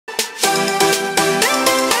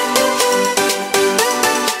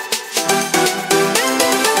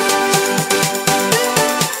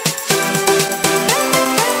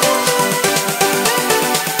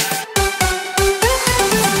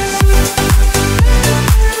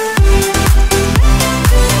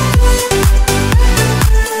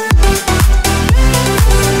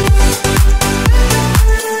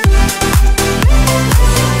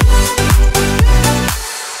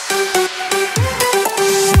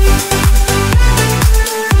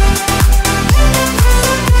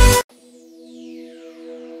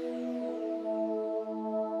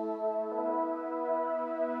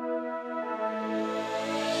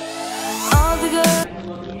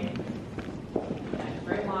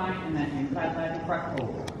and then inside leg and press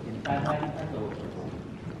over. Inside leg and press over.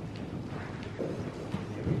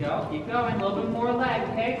 There we go. Keep going. A little bit more leg,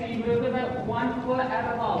 okay? So you move about 1 foot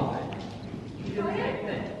out of all of it. You do the same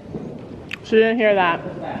thing. She didn't hear that.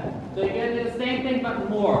 So you're going to do the same thing but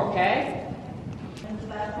more, okay?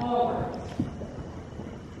 Inside forward.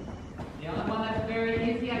 The only one that's very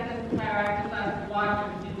easy at this entire exercise is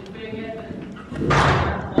watching. You do the biggest and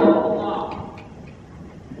follow along.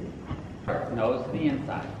 Nose to the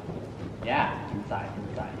inside. Yeah, inside.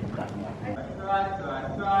 Good.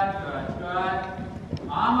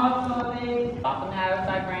 Almost slowly. Soften the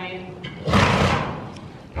outside brain.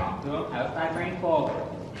 Outside brain forward.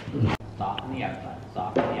 Soften the outside.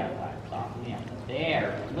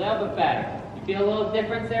 There, a little bit better. You feel a little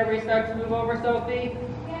difference there where you start to move over, Sophie?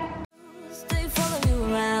 Yeah. Stay following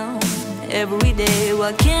you around every day.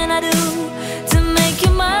 What can I do to make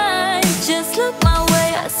you mine? Just look my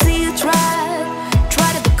way. I see you try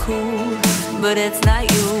to be cool, but it's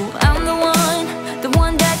not you. I'm the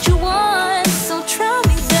one that you want. So try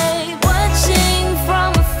me, babe. Watching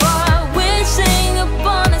from afar, wishing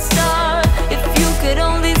upon a star. If you could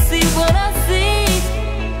only see what I see.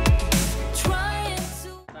 Trying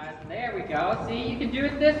to. There we go. See, you can do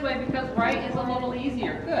it this way because right is a little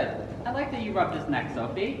easier. Good. I like that you rubbed his neck,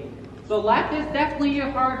 Sophie. So left is definitely your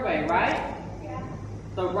hard way, right? Yeah.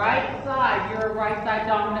 So right side, you're a right side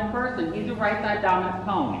dominant person. He's a right side dominant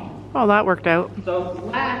pony. Oh, that worked out. So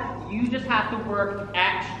left, you just have to work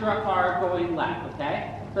extra hard going left,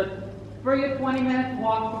 okay? So for your 20 minutes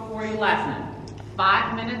walk before your lesson.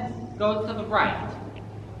 5 minutes goes to the right.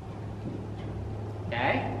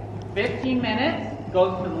 Okay? 15 minutes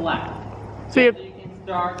goes to the left. So you can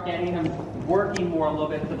start getting them working more a little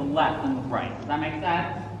bit to the left than the right. Does that make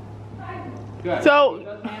sense? Good. So, keep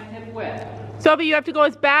those hands hip width. Sophie, you have to go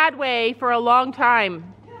his bad way for a long time.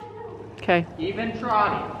 Okay. Even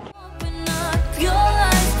trotting. Your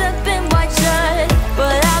eyes have been wide shut,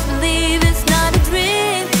 but I believe it's not a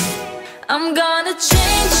dream. I'm gonna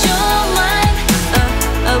change your mind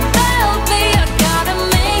about me. I gotta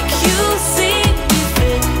make you see me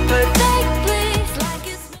fit perfectly like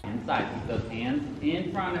it's inside. Keep those hands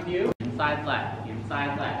in front of you. Inside left.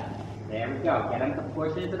 There we go. Get them to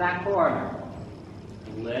push into that corner.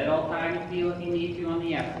 Little tiny feel if you need to on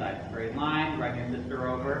the outside. Straight line. Run your sister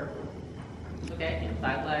over. Okay,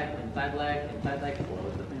 inside leg,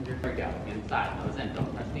 close the fingers. There we go. Inside, nose in,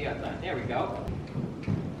 don't touch the outside. There we go.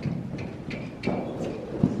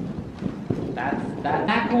 That's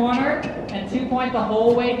that corner, and 2 point the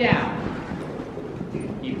whole way down.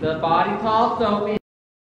 Keep the body tall, Sophie.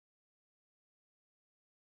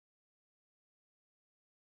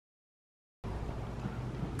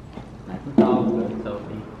 Nice and tall, good,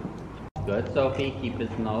 Sophie. Good, Sophie, keep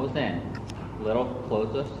his nose in. Little,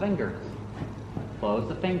 close those fingers. Close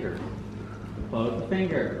the fingers.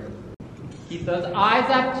 Keep those eyes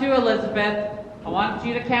up too, Elizabeth. I want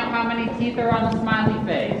you to count how many teeth are on the smiley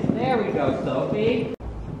face. There we go, Sophie.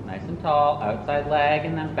 Nice and tall, outside leg,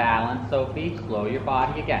 and then balance, Sophie. Slow your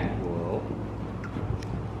body again. Whoa.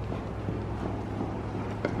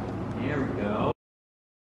 There we go.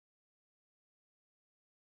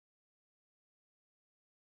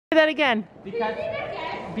 Say that again.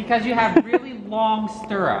 Because you have really long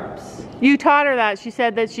stirrups. You taught her that. She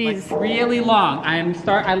said that she's like really long. I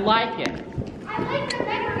like it. I like them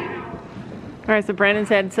better now. All right, so Brandon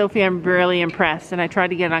said, Sophie, I'm really impressed. And I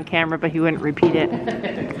tried to get it on camera, but he wouldn't repeat it.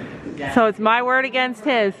 Yeah. So it's my word against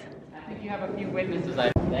his. I think you have a few witnesses.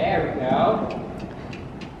 There we go.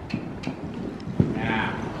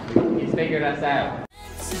 Now, he's figured us out.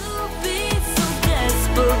 to be so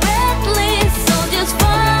desperately, so just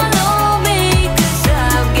follow me, 'cause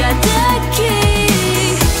I've got the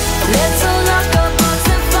key. Let's unlock our box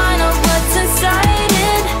and find out what's inside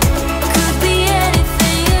it. Could be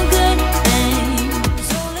anything, a good thing.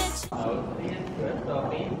 So let's Good,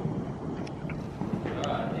 Sophie.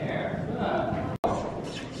 Good, there. Good.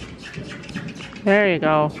 There you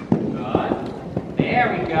go. Good. There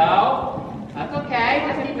we go. That's okay.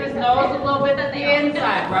 Just keep his nose a little bit at the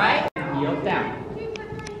inside, right? Heels down.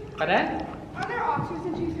 Pardon? Are there options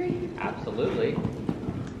in 2-3? Absolutely.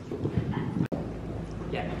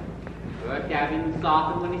 Yeah. Good, Gavin.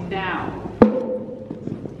 Soften when he's down.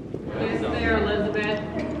 Good there, Elizabeth.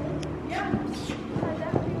 Yeah.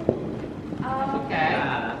 That's okay.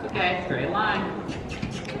 That's okay. Straight line.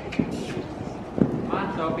 Come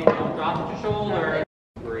on, Sophie. Don't drop at your shoulder.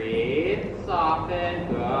 Breathe. Soften.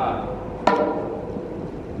 Good.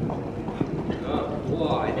 Good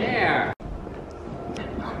boy. There.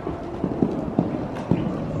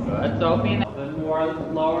 Good, Sophie. A little more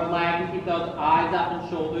lower leg. Keep those eyes up and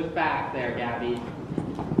shoulders back there, Gabby.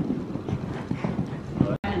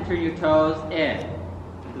 turn your toes in.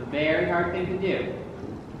 It's a very hard thing to do.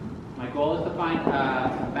 My goal is to find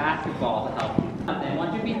a basketball to help you. Then I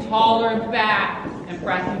want you to be taller and back and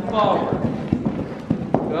pressing forward.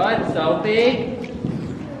 Good, Sophie.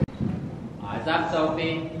 Eyes up,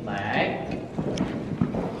 Sophie. Leg.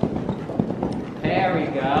 There we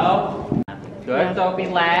go. Good, Sophie.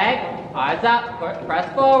 Leg. Eyes up.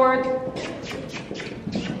 Press forward.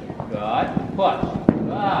 Good. Push.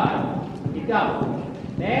 Good. Keep going.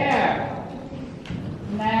 There.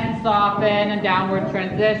 And then soften and downward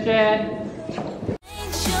transition.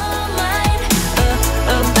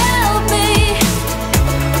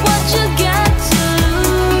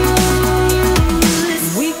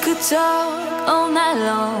 Talk all night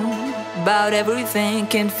long about everything,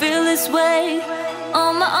 can feel this way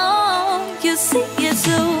on my own. You see it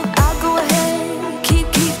too. I'll go ahead,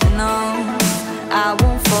 keeping on. I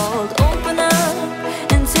won't fold, open up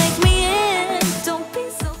and take me in. Don't be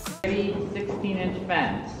so crazy. 16-inch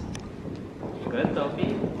fence. Good,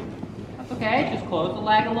 Sophie. That's okay. Just close the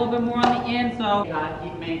leg a little bit more on the insole. You gotta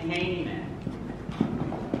keep maintaining it.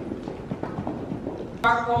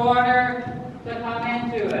 Our corner to come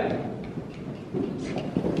into it.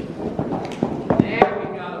 There we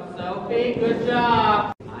go, Sophie. Good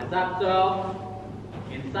job. Eyes up, so.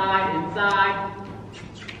 Inside, inside.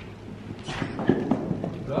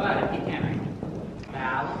 Good, if you can.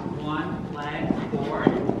 Balance one leg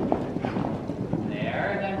forward. There,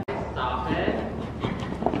 then stop it.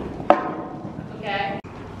 That's okay.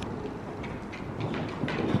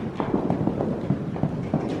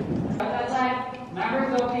 Remember,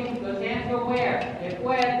 Sophie, those hands go where? Hip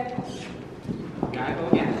width. Gotta go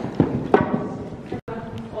again.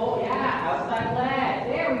 Oh yeah, outside leg.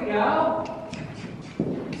 There we go.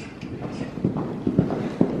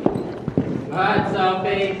 Good,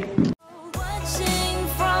 Sophie. Watching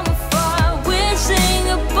from afar, wishing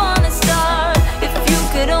upon a star. If you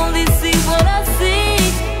could only see what I see.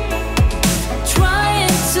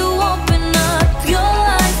 Trying to open up your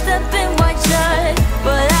eyes, stepping wide shut.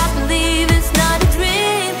 But I believe it's not a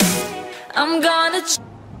dream. I'm gonna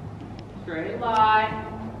Straight line.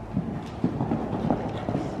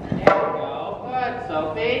 There we go. Good,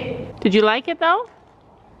 Sophie. Did you like it though?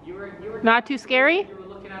 You were Not too scary? You were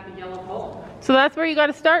looking at the yellow hole. So that's where you got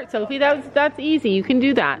to start, Sophie. That's easy. You can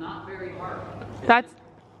do that. Not very hard.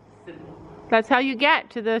 That's how you get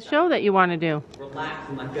to the show that you want to do. Relax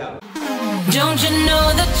and let go. Don't you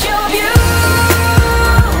know that you're beautiful?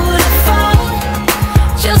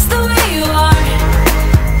 Just the